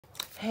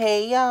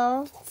Hey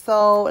y'all,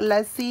 so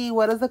let's see,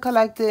 what does the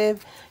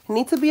collective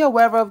need to be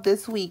aware of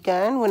this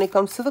weekend when it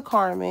comes to the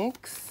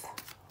karmics?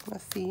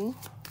 Let's see.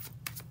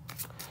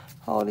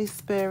 Holy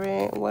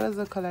Spirit, what does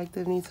the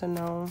collective need to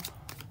know?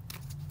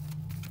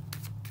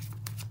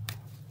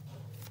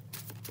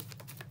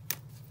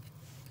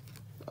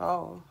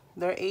 Oh,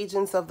 they're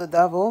agents of the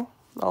devil.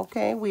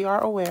 Okay, we are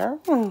aware.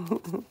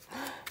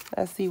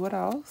 Let's see what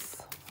else.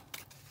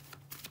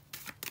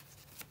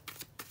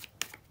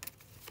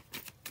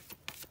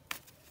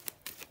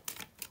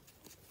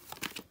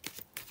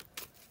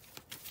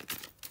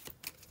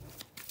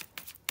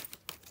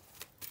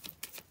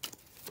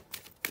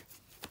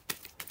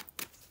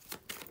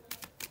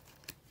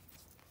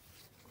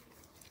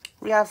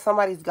 We have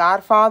somebody's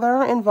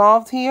godfather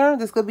involved here.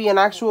 This could be an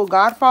actual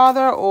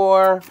godfather,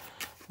 or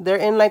they're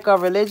in like a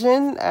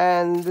religion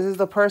and this is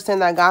the person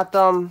that got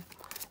them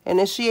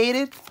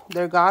initiated,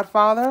 their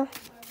godfather.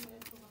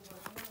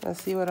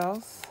 Let's see what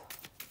else.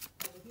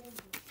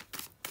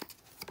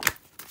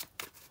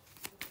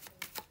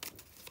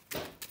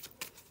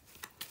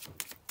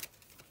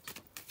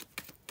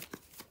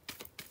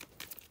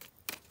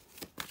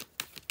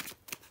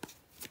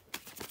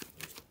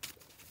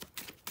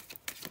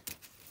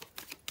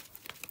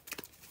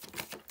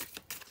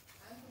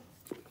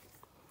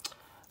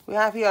 We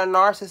have here a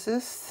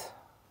narcissist,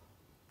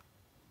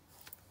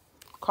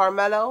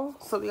 Carmelo.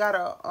 So we got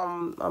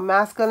a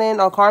masculine,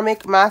 a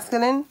karmic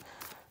masculine,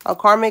 a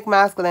karmic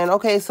masculine.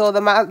 Okay, so the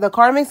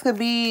karmics could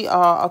be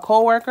a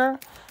co-worker.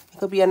 It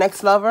could be an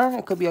ex-lover.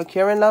 It could be a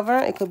current lover.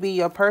 It could be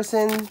a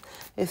person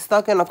is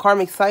stuck in a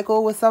karmic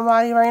cycle with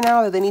somebody right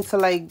now that they need to,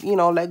 like, you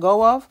know, let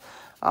go of.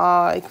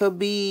 It could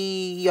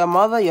be your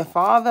mother, your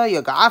father,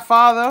 your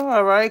godfather,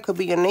 all right? It could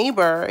be your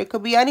neighbor. It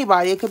could be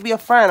anybody. It could be a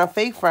friend, a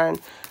fake friend.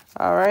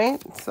 All right,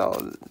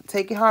 so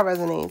take it how it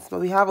resonates. But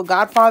we have a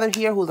godfather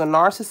here who's a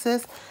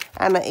narcissist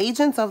and the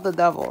agents of the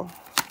devil.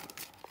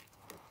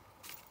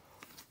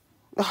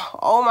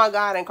 Oh my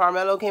God, and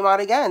Carmelo came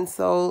out again.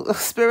 So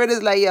Spirit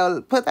is like,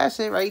 yo, put that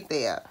shit right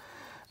there.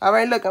 All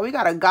right, look, we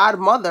got a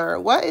godmother.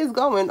 What is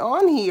going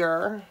on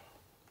here?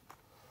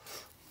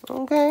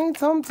 Okay,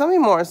 tell me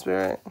more,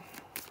 Spirit.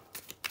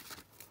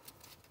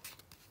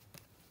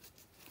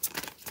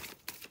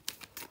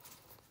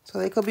 So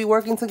they could be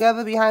working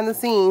together behind the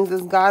scenes,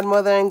 this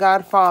godmother and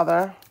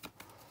godfather.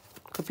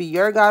 Could be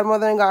your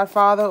godmother and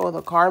godfather or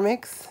the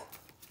karmics.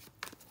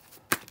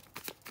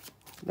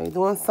 They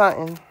doing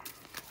something.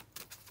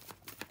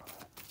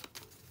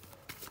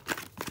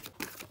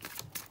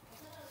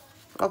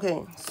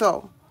 Okay,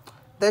 so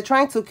they're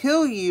trying to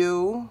kill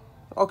you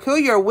or kill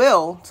your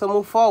will to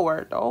move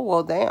forward. Oh,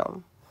 well,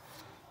 damn.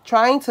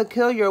 Trying to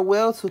kill your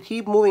will to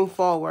keep moving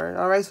forward.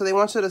 All right, so they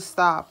want you to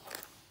stop.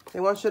 They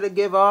want you to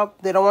give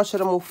up. They don't want you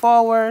to move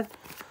forward.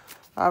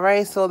 All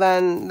right, so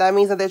then that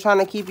means that they're trying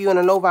to keep you in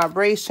a low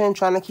vibration,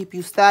 trying to keep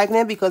you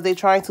stagnant because they're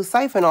trying to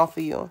siphon off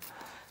of you.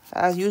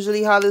 That's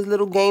usually how this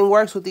little game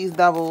works with these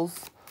devils.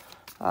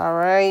 All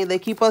right, they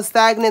keep us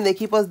stagnant. They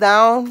keep us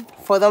down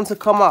for them to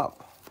come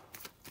up.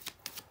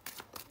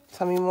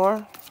 Tell me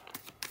more.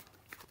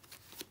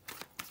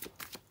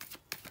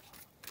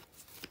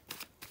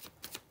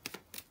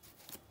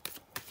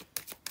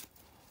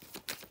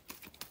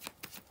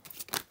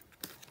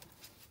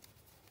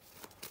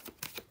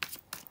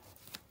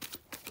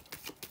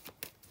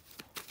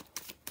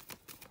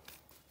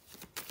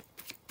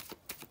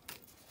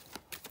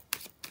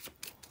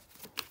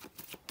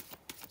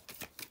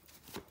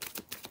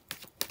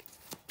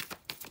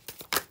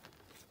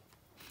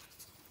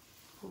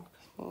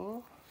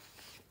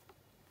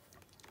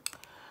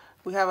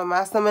 We have a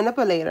master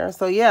manipulator.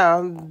 So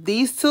yeah,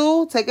 these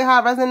two, take it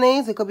how it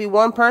resonates. It could be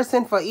one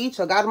person for each,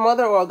 a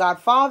godmother or a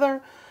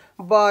godfather.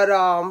 But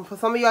for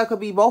some of you, it could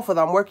be both of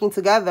them working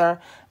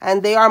together.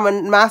 And they are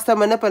master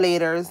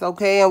manipulators,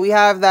 okay? And we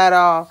have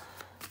that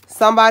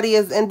somebody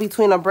is in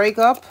between a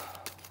breakup,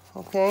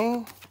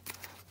 okay?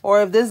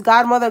 Or if this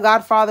godmother,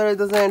 godfather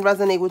doesn't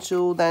resonate with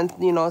you, then,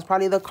 you know, it's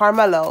probably the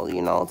Carmelo,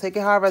 you know. Take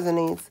it how it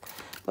resonates.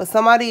 But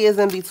somebody is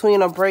in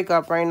between a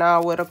breakup right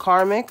now with a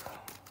karmic.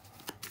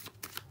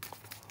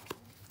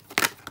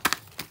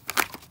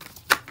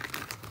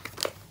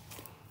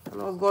 I don't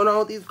know what's going on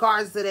with these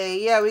cards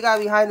today. Yeah, we got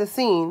behind the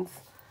scenes.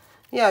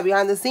 Yeah,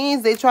 behind the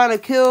scenes, they trying to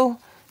kill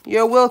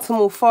your will to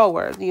move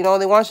forward. You know,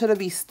 they want you to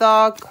be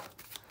stuck.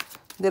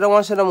 They don't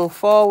want you to move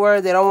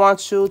forward. They don't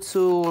want you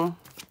to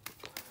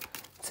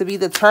be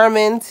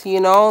determined,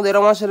 you know. They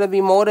don't want you to be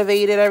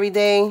motivated every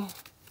day.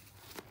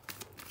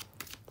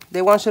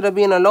 They want you to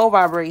be in a low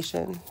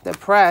vibration,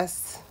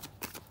 depressed.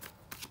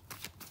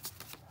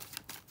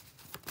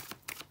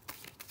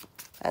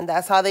 And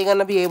that's how they're going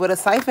to be able to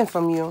siphon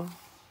from you.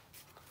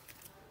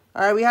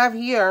 All right, we have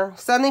here,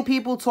 sending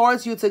people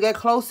towards you to get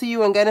close to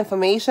you and get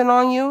information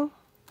on you.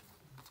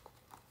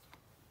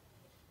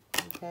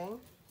 Okay.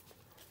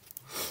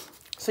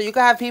 So you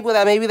can have people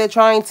that maybe they're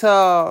trying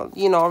to,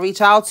 you know, reach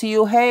out to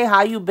you. Hey,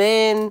 how you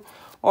been?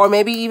 Or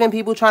maybe even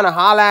people trying to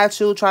holler at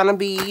you, trying to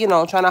be, you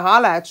know, trying to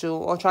holler at you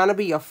or trying to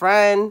be your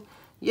friend.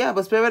 Yeah,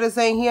 but Spirit is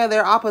saying here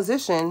they're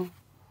opposition.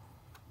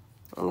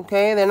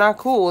 Okay, they're not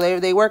cool.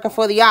 They working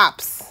for the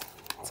ops.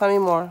 Tell me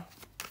more.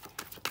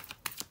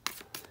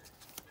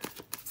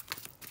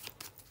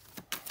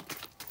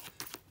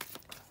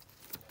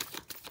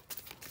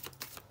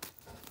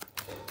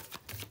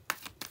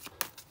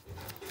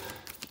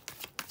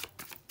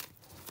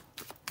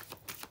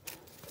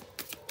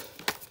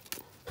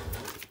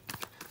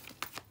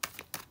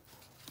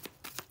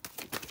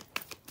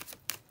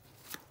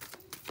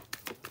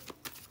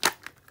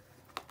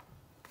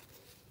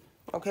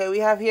 Okay, we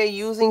have here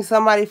using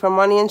somebody for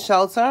money and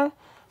shelter.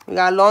 We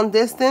got long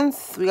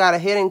distance. We got a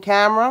hidden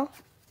camera.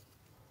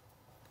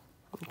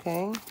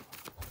 Okay.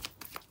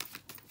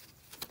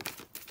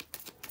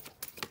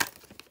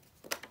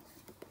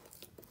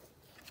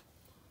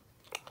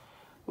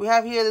 We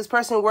have here this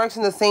person works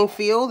in the same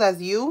field as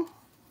you.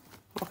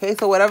 Okay,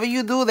 so whatever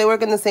you do, they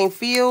work in the same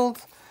field.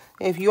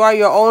 If you are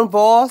your own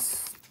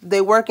boss,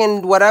 they work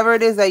in whatever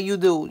it is that you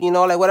do. You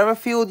know, like whatever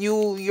field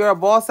you're a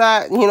boss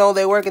at, you know,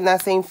 they work in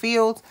that same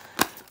field.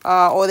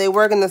 Or they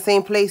work in the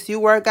same place you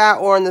work at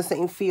or in the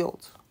same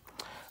field.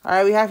 All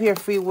right, we have here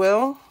free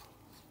will.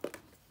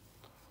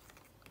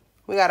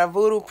 We got a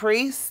voodoo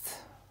priest.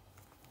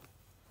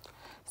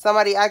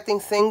 Somebody acting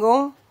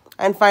single.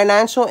 And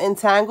financial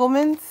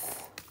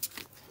entanglements.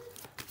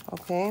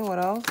 Okay, what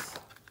else?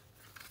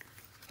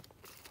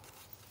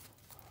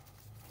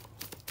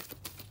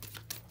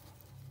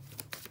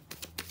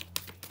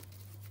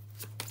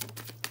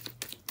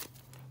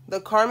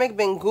 The karmic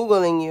been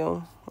Googling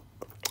you.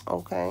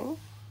 Okay.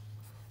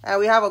 And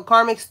we have a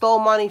karmic stole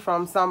money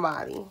from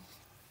somebody.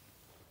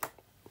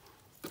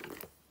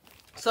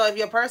 So if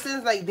your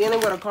person's like dealing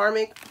with a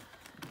karmic,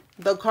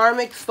 the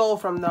karmic stole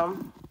from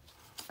them.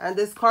 And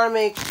this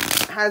karmic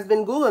has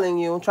been Googling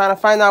you, trying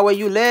to find out where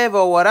you live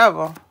or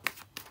whatever.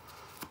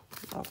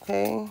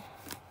 Okay.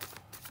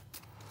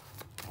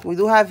 We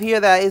do have here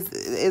that is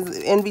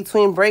in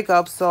between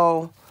breakups,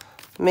 so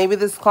maybe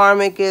this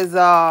karmic is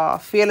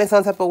feeling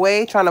some type of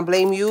way, trying to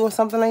blame you or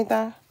something like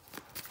that.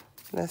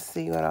 Let's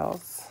see what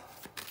else.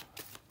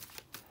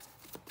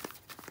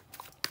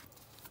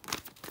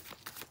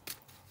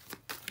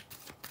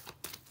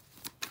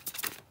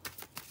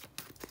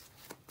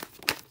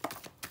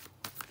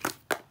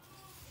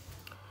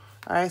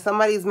 All right,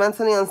 somebody's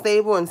mentally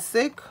unstable and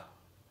sick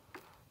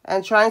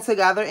and trying to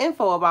gather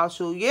info about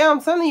you. Yeah, I'm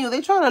telling you,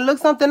 they're trying to look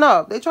something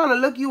up. They're trying to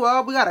look you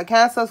up. We got a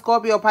Cancer,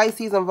 Scorpio,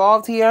 Pisces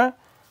involved here.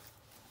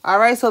 All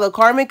right, so the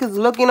karmic is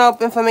looking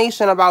up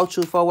information about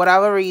you for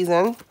whatever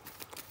reason.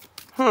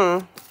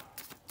 Okay.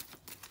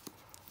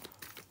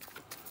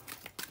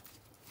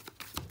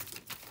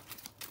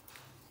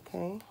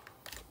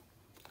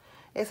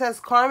 It says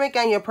karmic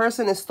and your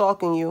person is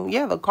stalking you.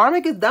 Yeah, the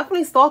karmic is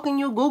definitely stalking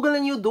you,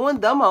 Googling you, doing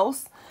the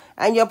most.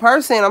 And your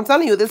person, I'm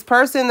telling you, this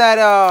person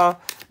that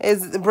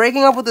is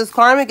breaking up with this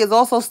karmic is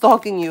also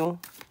stalking you.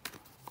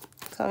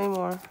 Tell me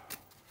more.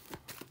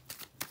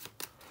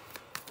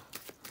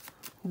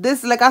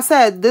 This, like I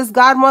said, this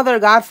godmother,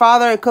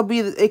 godfather, it could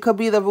be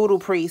the voodoo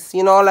priest.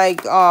 You know,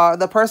 like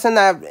the person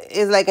that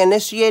is like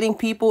initiating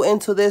people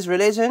into this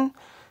religion,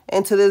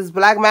 into this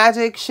black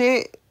magic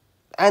shit.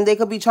 And they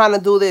could be trying to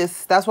do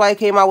this. That's why I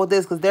came out with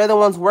this, because they're the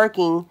ones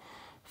working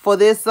for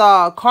this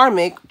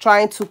karmic,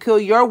 trying to kill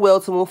your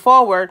will to move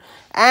forward,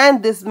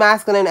 and this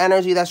masculine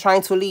energy that's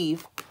trying to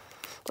leave.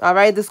 All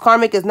right, this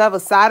karmic is never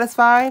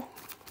satisfied.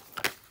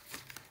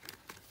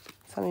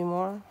 Tell me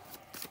more.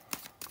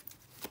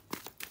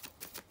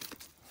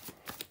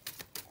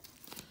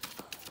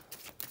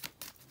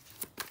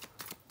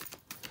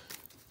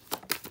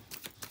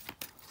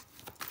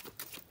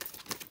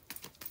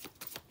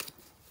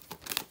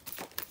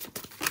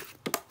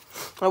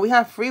 And we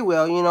have free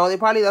will, you know.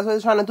 That's what they're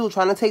trying to do.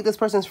 Trying to take this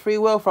person's free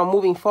will from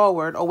moving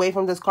forward, away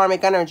from this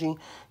karmic energy.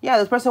 Yeah,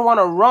 this person want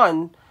to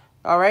run,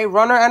 all right?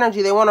 Runner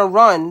energy, they want to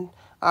run,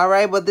 all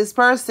right? But this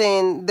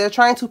person, they're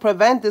trying to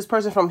prevent this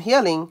person from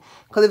healing.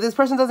 Because if this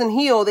person doesn't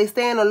heal, they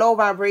stay in a low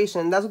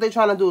vibration. That's what they're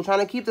trying to do, trying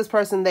to keep this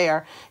person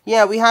there.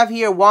 Yeah, we have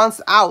here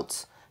wants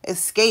out,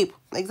 escape.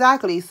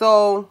 Exactly.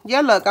 So,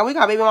 yeah, look, and we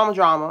got baby mama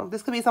drama.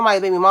 This could be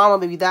somebody's baby mama,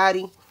 baby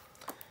daddy.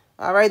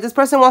 All right, this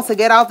person wants to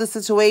get out the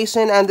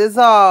situation, and this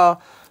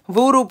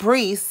voodoo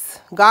priest,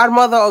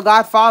 godmother or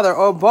godfather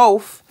or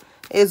both,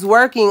 is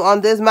working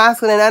on this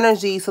masculine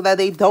energy so that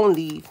they don't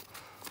leave,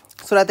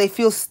 so that they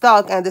feel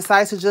stuck and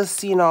decide to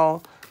just, you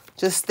know,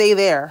 just stay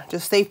there,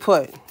 just stay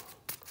put.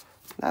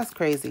 That's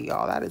crazy,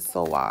 y'all. That is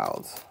so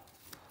wild.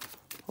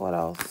 What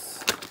else?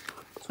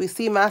 So we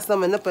see master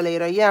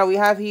manipulator. Yeah, we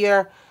have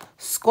here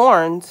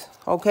scorned,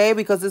 okay,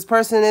 because this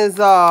person is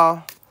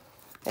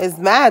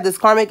mad. This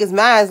karmic is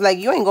mad. It's like,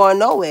 you ain't going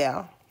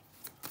nowhere.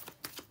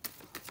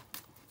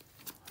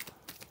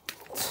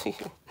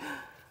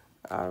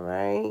 All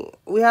right.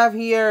 We have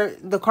here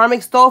the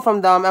karmic stole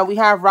from them, and we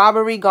have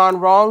robbery gone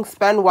wrong.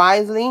 Spend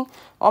wisely.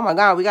 Oh my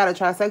God, we got a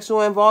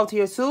transsexual involved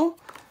here too.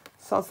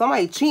 So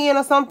somebody cheating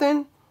or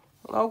something.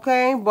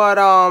 Okay, but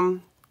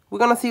we're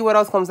gonna see what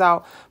else comes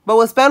out. But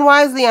with spend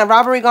wisely and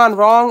robbery gone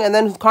wrong, and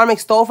then karmic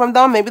stole from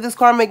them. Maybe this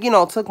karmic, you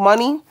know, took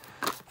money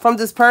from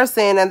this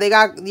person, and they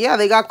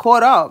got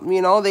caught up,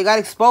 you know, they got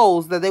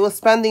exposed that they were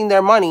spending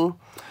their money.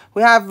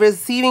 We have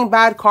receiving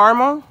bad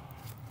karma.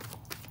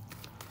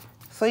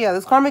 So yeah,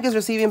 this karmic is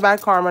receiving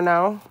bad karma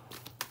now.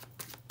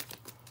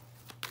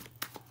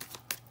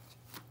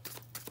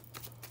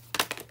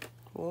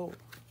 Whoa.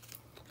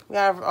 We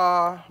have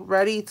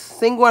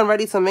single and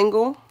ready to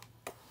mingle.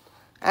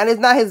 And it's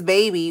not his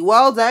baby.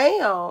 Well,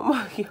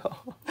 damn.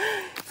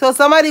 So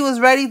somebody was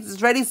ready,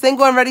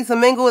 single and ready to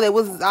mingle. They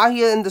was out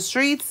here in the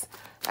streets,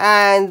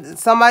 and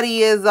somebody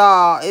is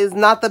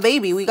not the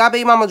baby. We got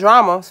baby mama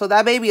drama, so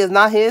that baby is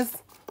not his.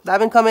 That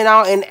been coming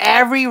out in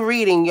every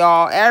reading,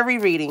 y'all. Every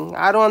reading.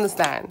 I don't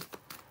understand.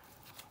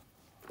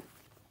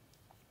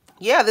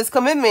 Yeah, this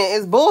commitment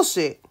is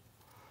bullshit.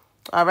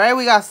 All right,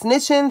 we got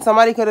snitching.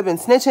 Somebody could have been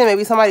snitching.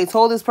 Maybe somebody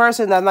told this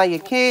person that's not your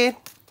kid.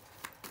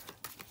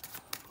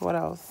 What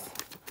else?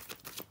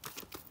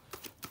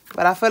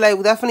 But I feel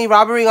like definitely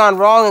robbery gone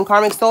wrong and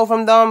karmic stole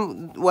from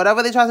them.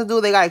 Whatever they tried to do,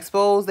 they got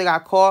exposed. They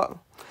got caught.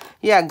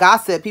 Yeah,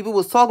 gossip. People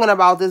was talking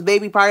about this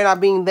baby probably not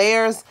being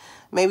theirs.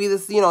 Maybe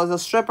this, you know, is a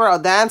stripper, a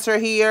dancer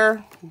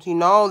here. You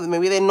know,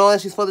 maybe they know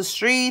that she's for the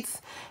streets.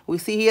 We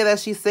see here that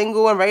she's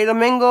single and ready to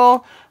mingle.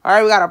 All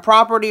right, we got a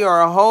property or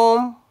a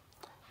home.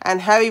 And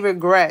heavy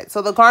regret.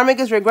 So the karmic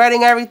is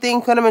regretting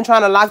everything. Could have been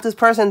trying to lock this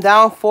person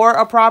down for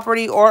a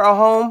property or a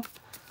home.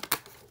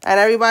 And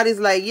everybody's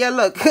like, yeah,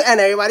 look. And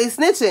everybody's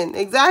snitching.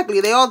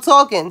 Exactly. They all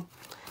talking.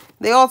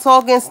 They all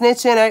talking,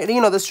 snitching.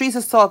 You know, the streets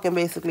is talking,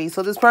 basically.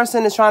 So this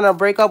person is trying to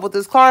break up with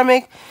this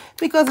karmic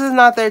because it's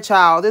not their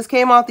child. This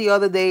came out the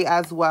other day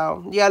as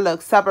well. Yeah,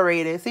 look,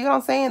 separated. See what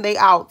I'm saying? They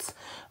out.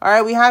 All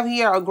right, we have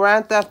here a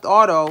Grand Theft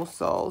Auto.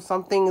 So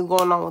something is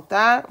going on with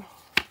that.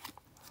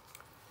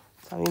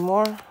 Tell me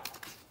more.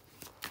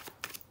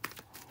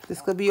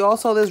 This could be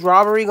also this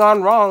robbery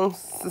gone wrong.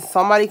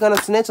 Somebody gonna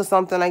snitch or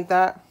something like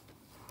that.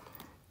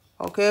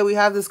 Okay, we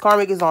have this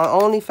karmic is on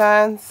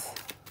OnlyFans.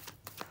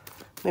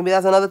 Maybe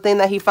that's another thing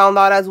that he found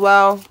out as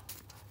well.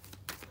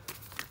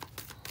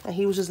 And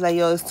he was just like,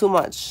 yo, it's too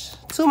much.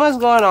 Too much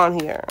going on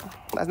here.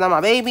 That's not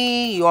my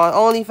baby. You on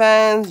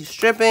OnlyFans. You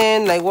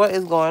stripping. Like, what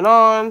is going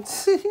on?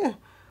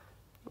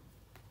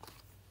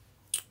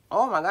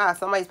 Oh, my God.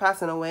 Somebody's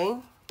passing away.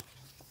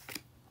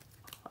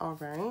 All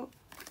right.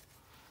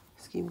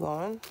 Let's keep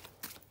going.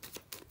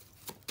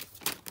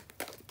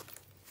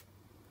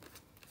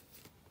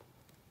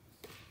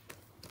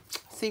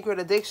 Secret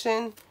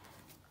addiction,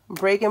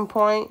 breaking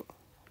point,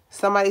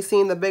 somebody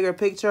seeing the bigger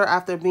picture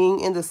after being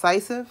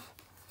indecisive.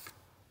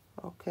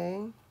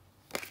 Okay.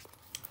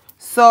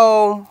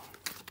 So,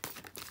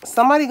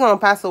 somebody gonna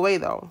pass away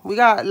though. We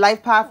got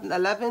life path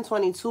 11,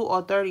 22,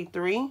 or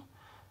 33.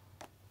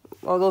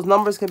 Or those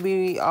numbers could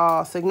be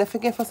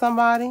significant for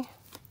somebody.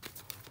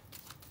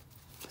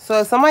 So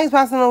if somebody's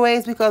passing away,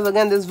 it's because,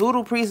 again, this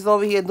voodoo priest is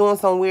over here doing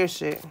some weird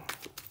shit.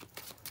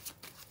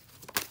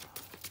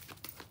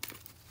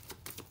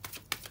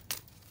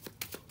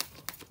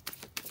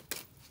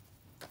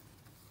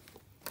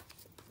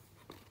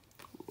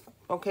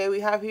 Okay,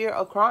 we have here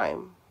a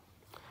crime.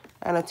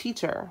 And a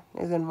teacher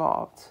is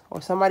involved.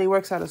 Or somebody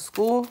works at a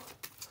school.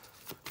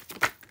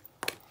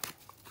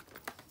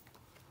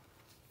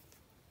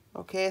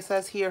 Okay, it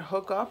says here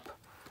hookup.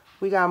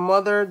 We got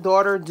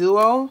mother-daughter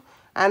duo.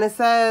 And it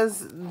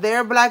says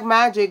their black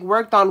magic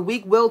worked on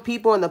weak-willed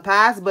people in the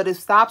past, but it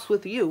stops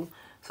with you.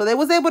 So they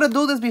was able to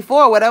do this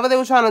before, whatever they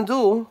were trying to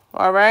do,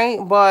 all right?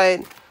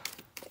 But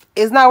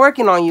it's not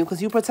working on you because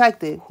you're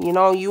protected. You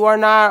know, you are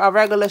not a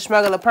regular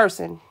schmegular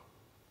person.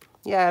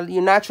 Yeah,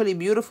 you're naturally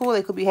beautiful.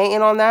 They could be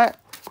hating on that.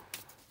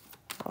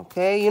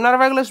 Okay, you're not a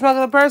regular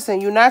schmegular person.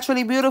 You're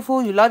naturally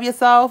beautiful. You love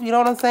yourself. You know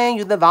what I'm saying?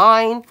 You're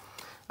divine.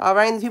 All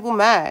right, and the people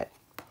mad.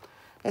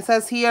 It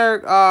says here,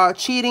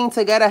 cheating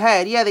to get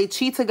ahead. Yeah, they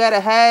cheat to get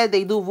ahead.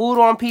 They do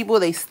voodoo on people.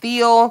 They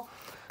steal.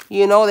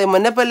 You know, they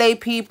manipulate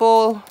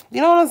people.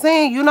 You know what I'm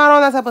saying? You're not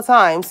on that type of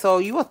time. So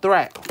you a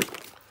threat.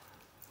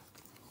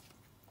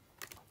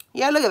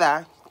 Yeah, look at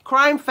that.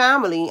 Crime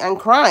family and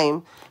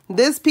crime.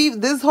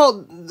 This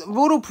whole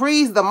voodoo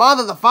priest, the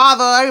mother, the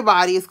father,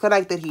 everybody is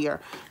connected here.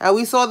 And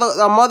we saw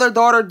the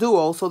mother-daughter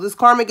duo. So this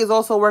karmic is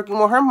also working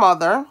with her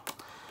mother.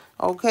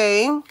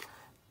 Okay.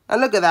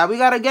 And look at that. We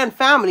got, again,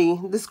 family.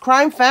 This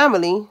crime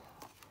family.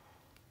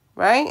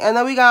 Right? And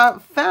then we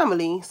got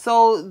family.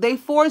 So they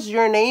forged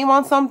your name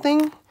on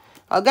something.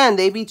 Again,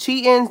 they be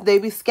cheating. They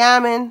be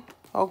scamming.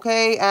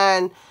 Okay?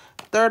 And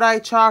third eye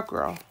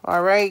chakra.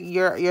 All right?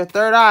 Your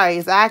third eye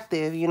is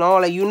active. You know?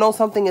 Like, you know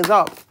something is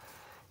up.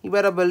 You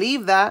better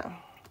believe that.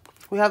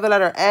 We have the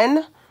letter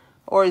N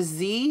or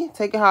Z.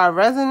 Take it how it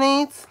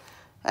resonates.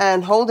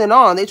 And holding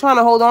on. They're trying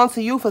to hold on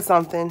to you for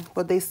something.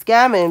 But they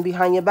scamming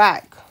behind your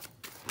back.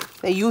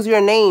 They use your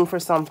name for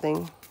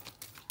something.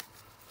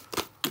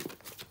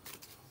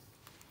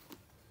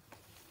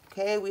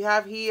 Okay, we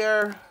have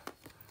here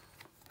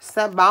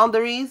set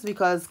boundaries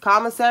because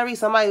commissary.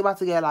 Somebody's about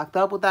to get locked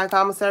up with that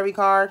commissary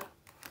card.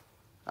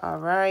 All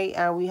right,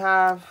 and we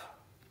have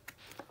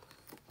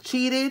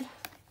cheated.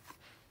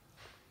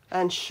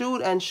 And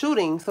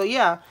shooting. So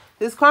yeah,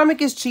 this karmic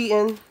is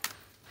cheating.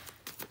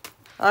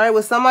 All right,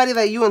 with somebody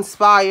that you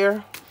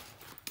inspire.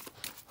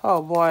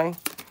 Oh, boy.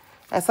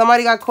 And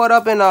somebody got caught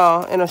up in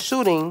a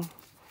shooting.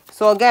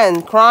 So,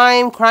 again,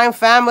 crime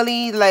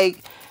family.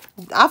 Like,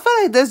 I feel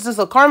like there's just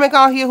a karmic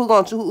out here who's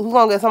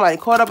gonna get somebody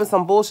caught up in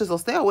some bullshit. So,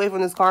 stay away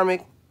from this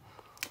karmic.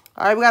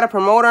 All right, we got a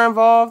promoter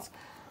involved.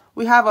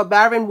 We have a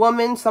barren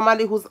woman,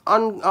 somebody who's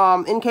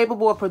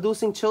incapable of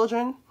producing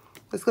children.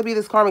 This could be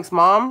this karmic's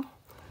mom.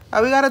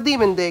 We got a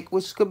demon dick,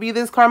 which could be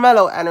this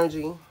Carmelo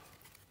energy.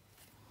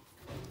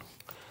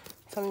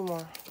 Tell me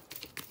more.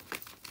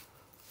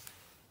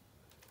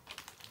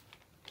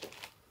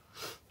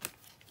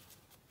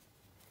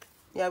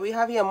 Yeah, we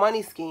have here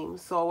money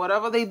schemes. So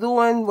whatever they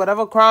doing,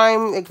 whatever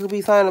crime, it could be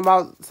something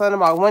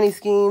about money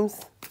schemes.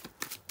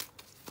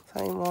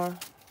 Tell me more.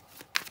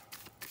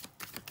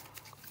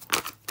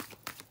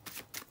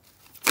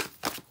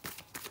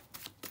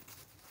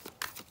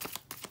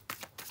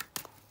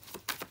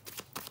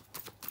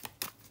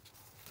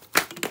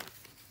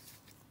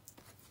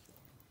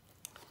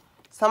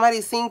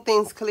 Somebody seeing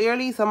things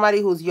clearly, somebody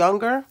who's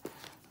younger.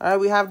 All right,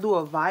 we have to do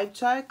a vibe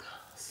check.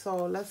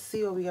 So let's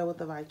see what we get with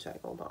the vibe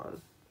check. Hold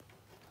on.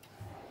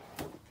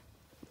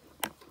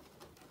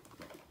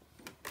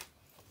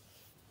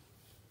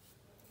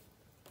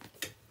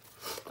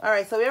 All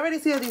right, so we already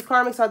see that these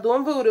karmics are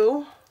doing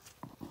voodoo.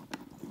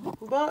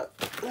 But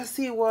let's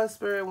see what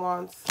Spirit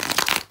wants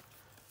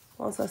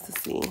us to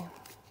see.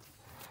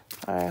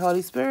 All right,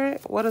 Holy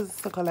Spirit, what does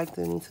the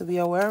collective need to be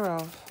aware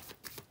of?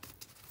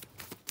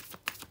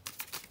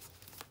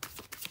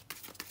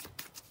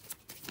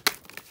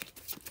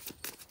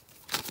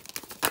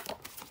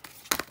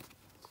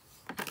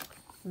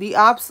 The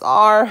ops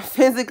are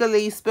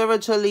physically,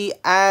 spiritually,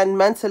 and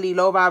mentally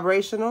low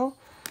vibrational.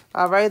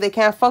 All right, they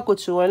can't fuck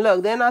with you. And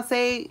look, then I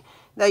say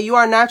that you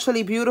are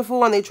naturally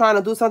beautiful and they're trying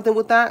to do something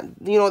with that.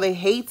 You know, they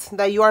hate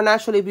that you are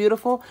naturally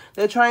beautiful.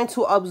 They're trying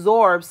to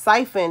absorb,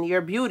 siphon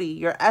your beauty,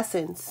 your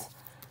essence.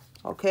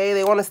 Okay,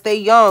 they want to stay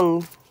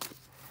young.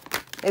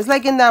 It's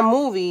like in that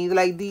movie,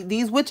 like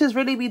these witches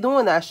really be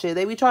doing that shit.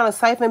 They be trying to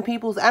siphon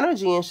people's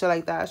energy and shit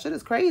like that. Shit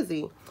is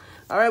crazy.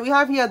 All right, we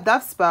have here a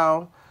death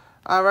spell.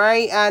 All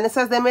right, and it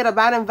says they made a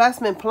bad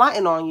investment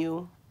plotting on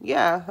you.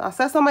 Yeah, I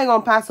said somebody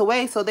gonna pass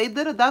away, so they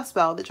did a death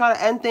spell. They try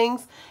to end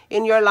things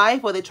in your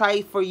life, or they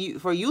try for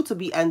you to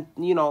be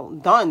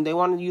done. They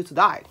wanted you to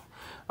die.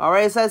 All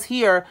right, it says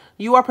here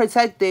you are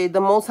protected. The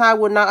Most High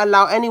would not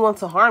allow anyone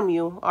to harm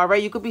you. All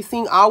right, you could be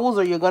seeing owls,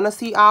 or you're gonna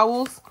see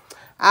owls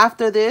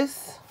after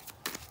this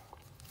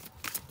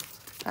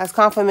as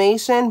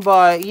confirmation.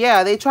 But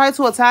yeah, they try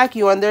to attack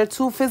you, and they're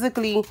too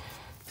physically,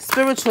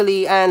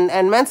 spiritually,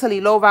 and mentally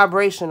low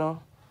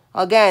vibrational.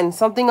 Again,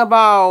 something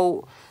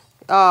about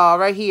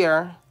right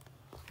here,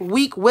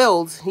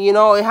 weak-willed. You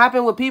know, it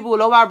happened with people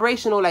low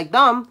vibrational like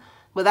them,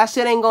 but that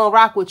shit ain't gonna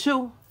rock with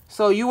you.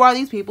 So you are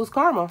these people's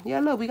karma.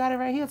 Yeah, look, we got it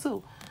right here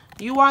too.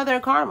 You are their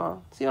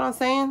karma. See what I'm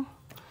saying?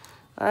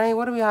 All right,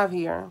 what do we have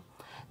here?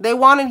 They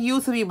wanted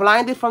you to be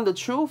blinded from the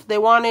truth. They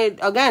wanted,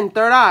 again,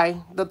 third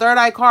eye, the third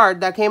eye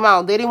card that came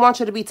out. They didn't want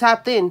you to be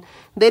tapped in.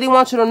 They didn't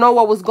want you to know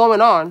what was going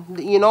on.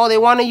 You know, they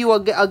wanted you,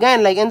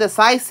 again, like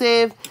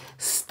indecisive,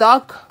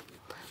 stuck,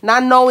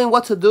 not knowing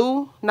what to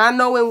do, not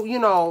knowing, you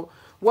know,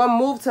 what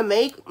move to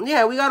make.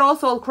 Yeah, we got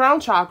also crown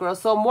chakra.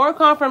 So more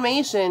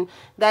confirmation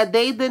that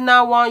they did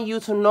not want you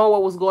to know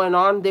what was going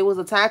on. They was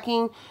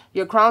attacking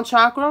your crown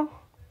chakra.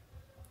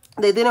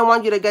 They didn't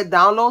want you to get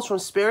downloads from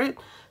spirit.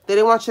 They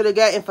didn't want you to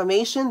get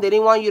information. They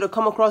didn't want you to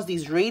come across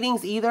these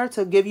readings either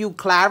to give you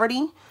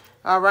clarity.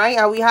 All right.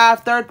 And we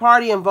have third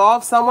party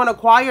involved. Someone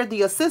acquired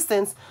the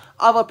assistance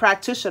of a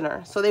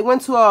practitioner. So they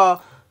went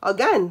to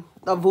again,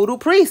 a voodoo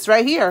priest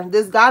right here.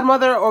 This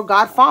godmother or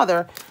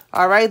godfather.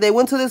 All right. They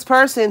went to this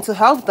person to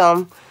help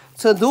them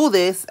to do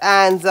this.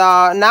 And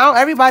now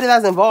everybody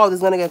that's involved is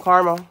going to get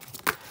karma.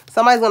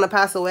 Somebody's going to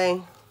pass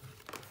away.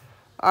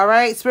 All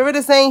right. Spirit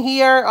is saying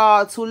here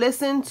to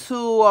listen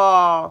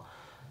to...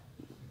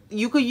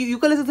 You could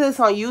listen to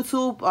this on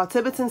YouTube,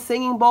 Tibetan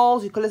singing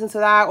bowls. You could listen to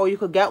that, or you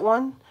could get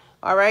one.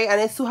 All right,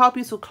 and it's to help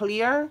you to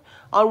clear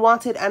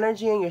unwanted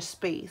energy in your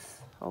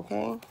space.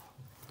 Okay.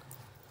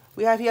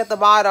 We have here at the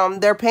bottom,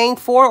 they're paying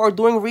for or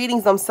doing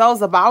readings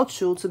themselves about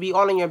you to be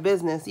all in your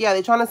business. Yeah,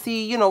 they're trying to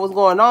see, you know, what's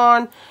going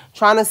on,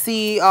 trying to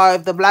see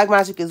if the black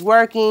magic is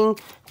working,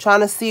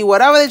 trying to see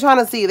whatever they're trying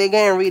to see. They're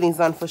getting readings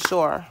done for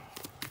sure.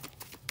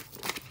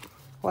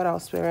 What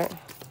else, Spirit?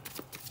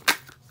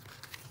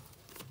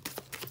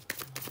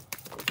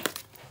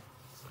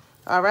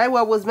 All right,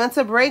 what was meant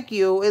to break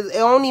you, it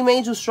only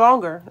made you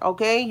stronger,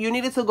 okay? You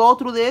needed to go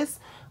through this,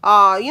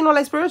 you know,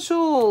 like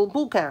spiritual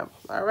boot camp,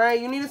 all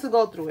right? You needed to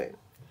go through it,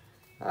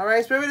 all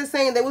right? Spirit is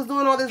saying they was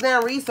doing all this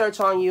damn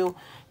research on you,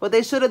 but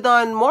they should have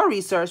done more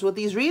research with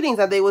these readings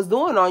that they was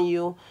doing on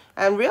you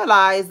and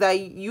realized that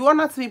you are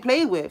not to be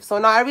played with. So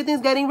now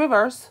everything's getting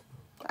reversed,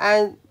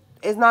 and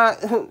it's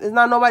not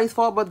nobody's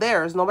fault but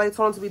theirs. Nobody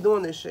told them to be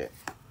doing this shit.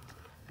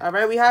 All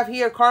right, we have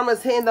here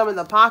karma's hitting them in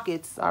the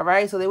pockets, all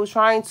right? So they was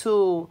trying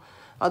to...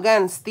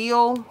 Again,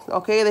 steal.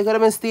 Okay, they could have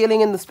been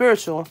stealing in the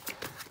spiritual.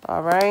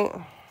 All right.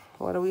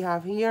 What do we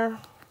have here?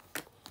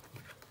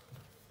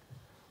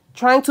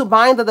 Trying to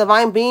bind the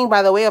divine being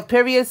by the way of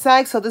period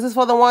sex. So this is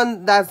for the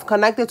one that's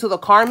connected to the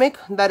karmic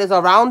that is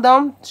around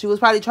them. She was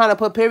probably trying to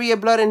put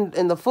period blood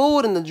in the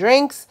food, in the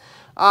drinks,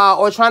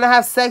 or trying to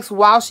have sex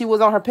while she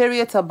was on her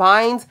period to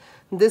bind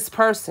this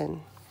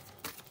person.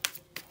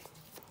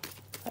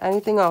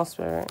 Anything else,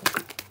 Spirit?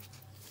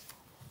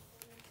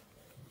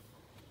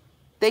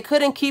 They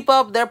couldn't keep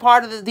up their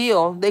part of the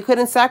deal. They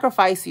couldn't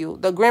sacrifice you.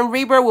 The Grim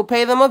Reaper will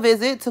pay them a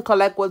visit to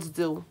collect what's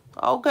due.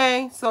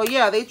 Okay, so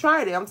yeah, they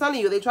tried it. I'm telling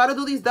you, they try to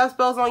do these death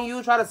spells on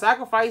you, try to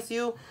sacrifice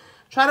you,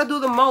 try to do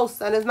the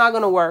most, and it's not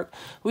going to work.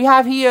 We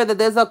have here that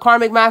there's a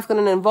karmic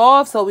masculine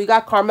involved. So we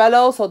got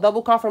Carmelo, so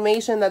double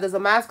confirmation that there's a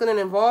masculine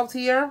involved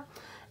here.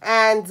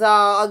 And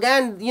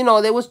again, you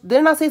know,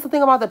 didn't I say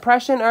something about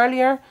depression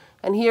earlier?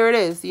 And here it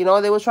is. You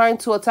know, they were trying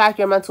to attack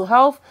your mental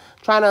health,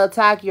 trying to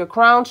attack your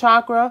crown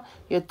chakra,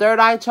 your third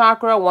eye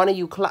chakra, one of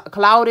you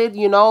clouded,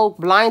 you know,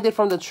 blinded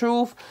from the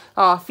truth,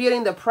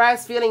 feeling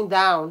depressed, feeling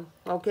down.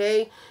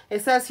 Okay,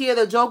 it says here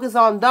the joke is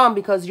on them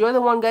because you're the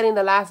one getting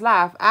the last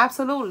laugh.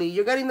 Absolutely,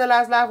 you're getting the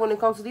last laugh when it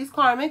comes to these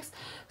karmics.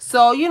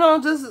 So, you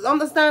know, just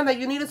understand that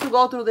you needed to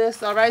go through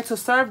this, all right, to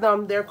serve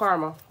them their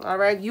karma. All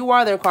right, you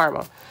are their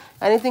karma.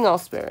 Anything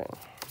else, Spirit?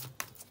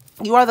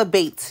 You are the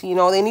bait. You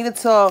know, they needed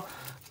to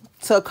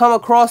come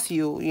across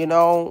you. You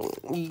know,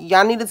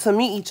 y'all needed to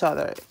meet each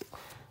other.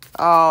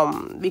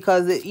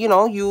 Because, you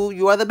know,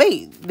 you are the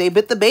bait. They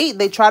bit the bait.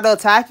 They try to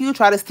attack you,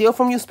 try to steal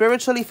from you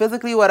spiritually,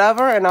 physically,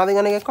 whatever. And now they're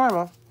going to get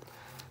karma.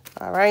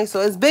 All right.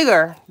 So it's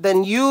bigger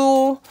than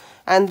you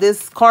and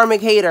this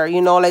karmic hater.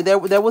 You know, like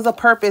there was a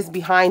purpose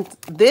behind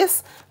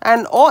this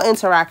and all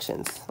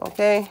interactions.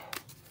 Okay.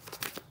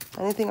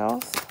 Anything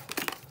else?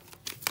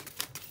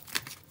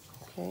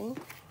 Okay.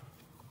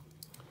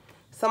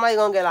 Somebody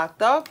going to get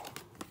locked up.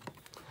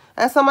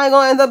 And somebody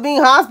going to end up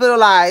being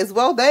hospitalized.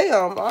 Well,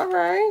 damn. All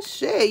right.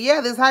 Shit. Yeah,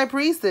 this high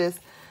priestess.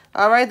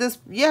 All right. This,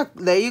 yeah,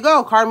 there you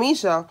go.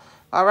 Karmisha.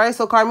 All right.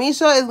 So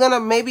Karmisha is going to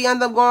maybe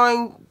end up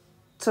going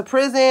to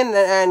prison.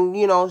 And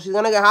you know, she's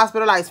going to get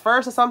hospitalized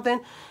first or something.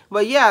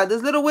 But yeah,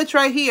 this little witch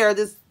right here,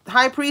 this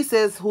high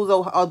priestess who's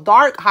a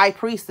dark high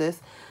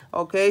priestess.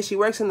 Okay. She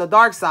works in the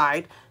dark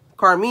side.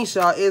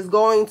 Karmisha is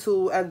going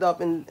to end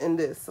up in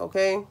this.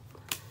 Okay.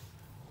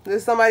 This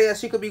is somebody that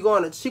she could be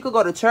going to. She could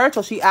go to church,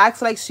 or she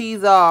acts like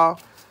she's,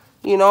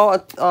 you know,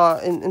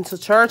 into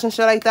church and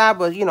shit like that.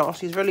 But, you know,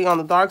 she's really on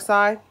the dark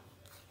side.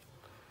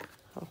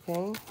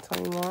 Okay,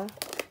 tell me more.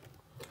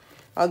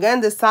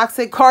 Again, this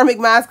toxic karmic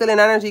masculine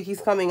energy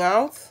keeps coming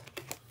out.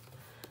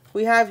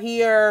 We have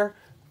here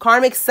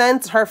karmic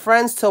sent her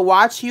friends to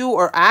watch you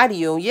or add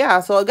you. Yeah,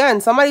 so again,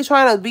 somebody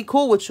trying to be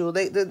cool with you.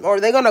 Or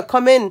they're going to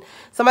come in.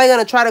 Somebody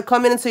going to try to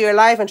come into your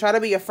life and try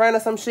to be your friend or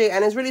some shit.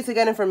 And it's really to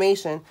get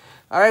information.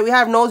 All right, we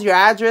have knows your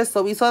address.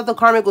 So we saw that the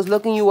karmic was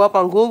looking you up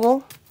on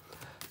Google.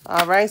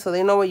 All right, so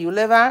they know where you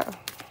live at.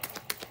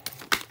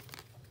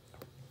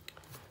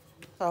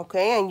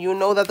 Okay, and you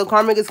know that the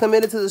karmic is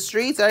committed to the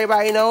streets.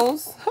 Everybody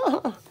knows.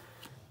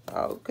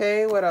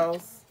 Okay, what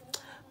else?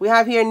 We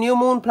have here new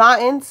moon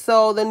plotting.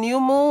 So the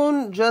new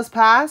moon just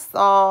passed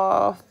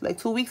like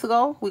 2 weeks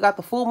ago. We got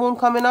the full moon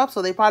coming up.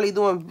 So they probably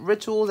doing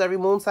rituals every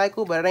moon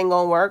cycle, but it ain't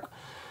going to work.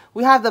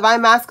 We have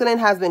divine masculine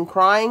has been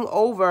crying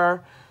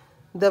over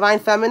divine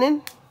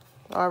feminine.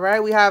 All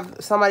right, we have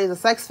somebody's a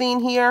sex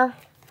fiend here.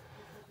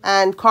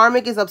 And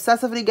karmic is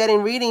obsessively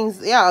getting readings.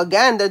 Yeah,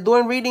 again, they're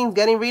doing readings,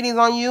 getting readings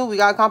on you. We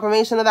got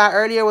confirmation of that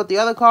earlier with the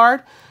other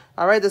card.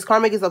 All right, this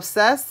karmic is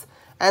obsessed.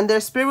 And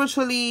they're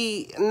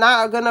spiritually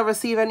not going to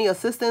receive any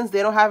assistance.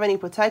 They don't have any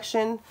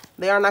protection.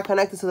 They are not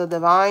connected to the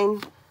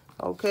divine.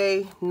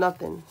 Okay,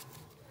 nothing.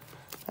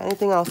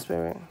 Anything else,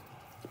 Spirit?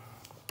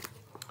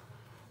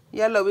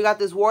 Yeah, look, we got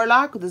this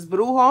warlock, this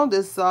brujo,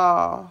 this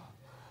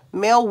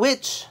male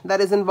witch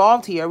that is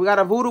involved here. We got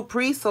a voodoo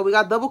priest, so we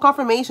got double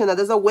confirmation that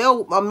there's a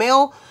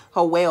male,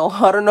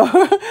 I don't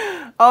know,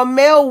 a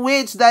male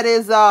witch that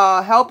is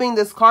helping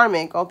this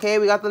karmic. Okay,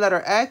 we got the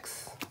letter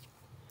X,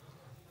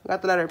 we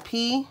got the letter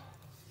P.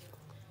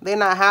 They're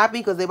not happy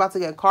because they're about to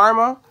get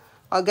karma.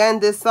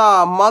 Again, this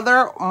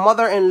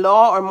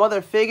mother-in-law or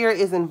mother figure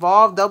is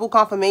involved. Double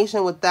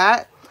confirmation with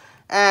that.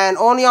 And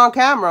only on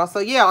camera. So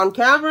yeah, on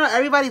camera,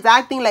 everybody's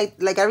acting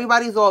like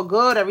everybody's all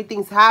good.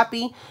 Everything's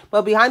happy.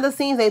 But behind the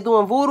scenes, they're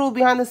doing voodoo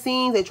behind the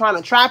scenes. They're trying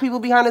to trap people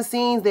behind the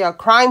scenes. They're a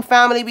crime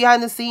family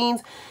behind the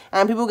scenes.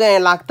 And people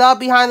getting locked up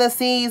behind the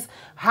scenes,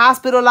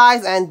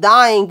 hospitalized, and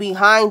dying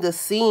behind the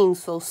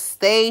scenes. So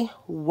stay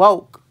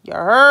woke. You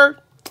heard?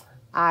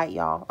 All right,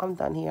 y'all. I'm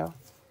done here.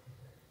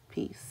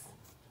 Peace.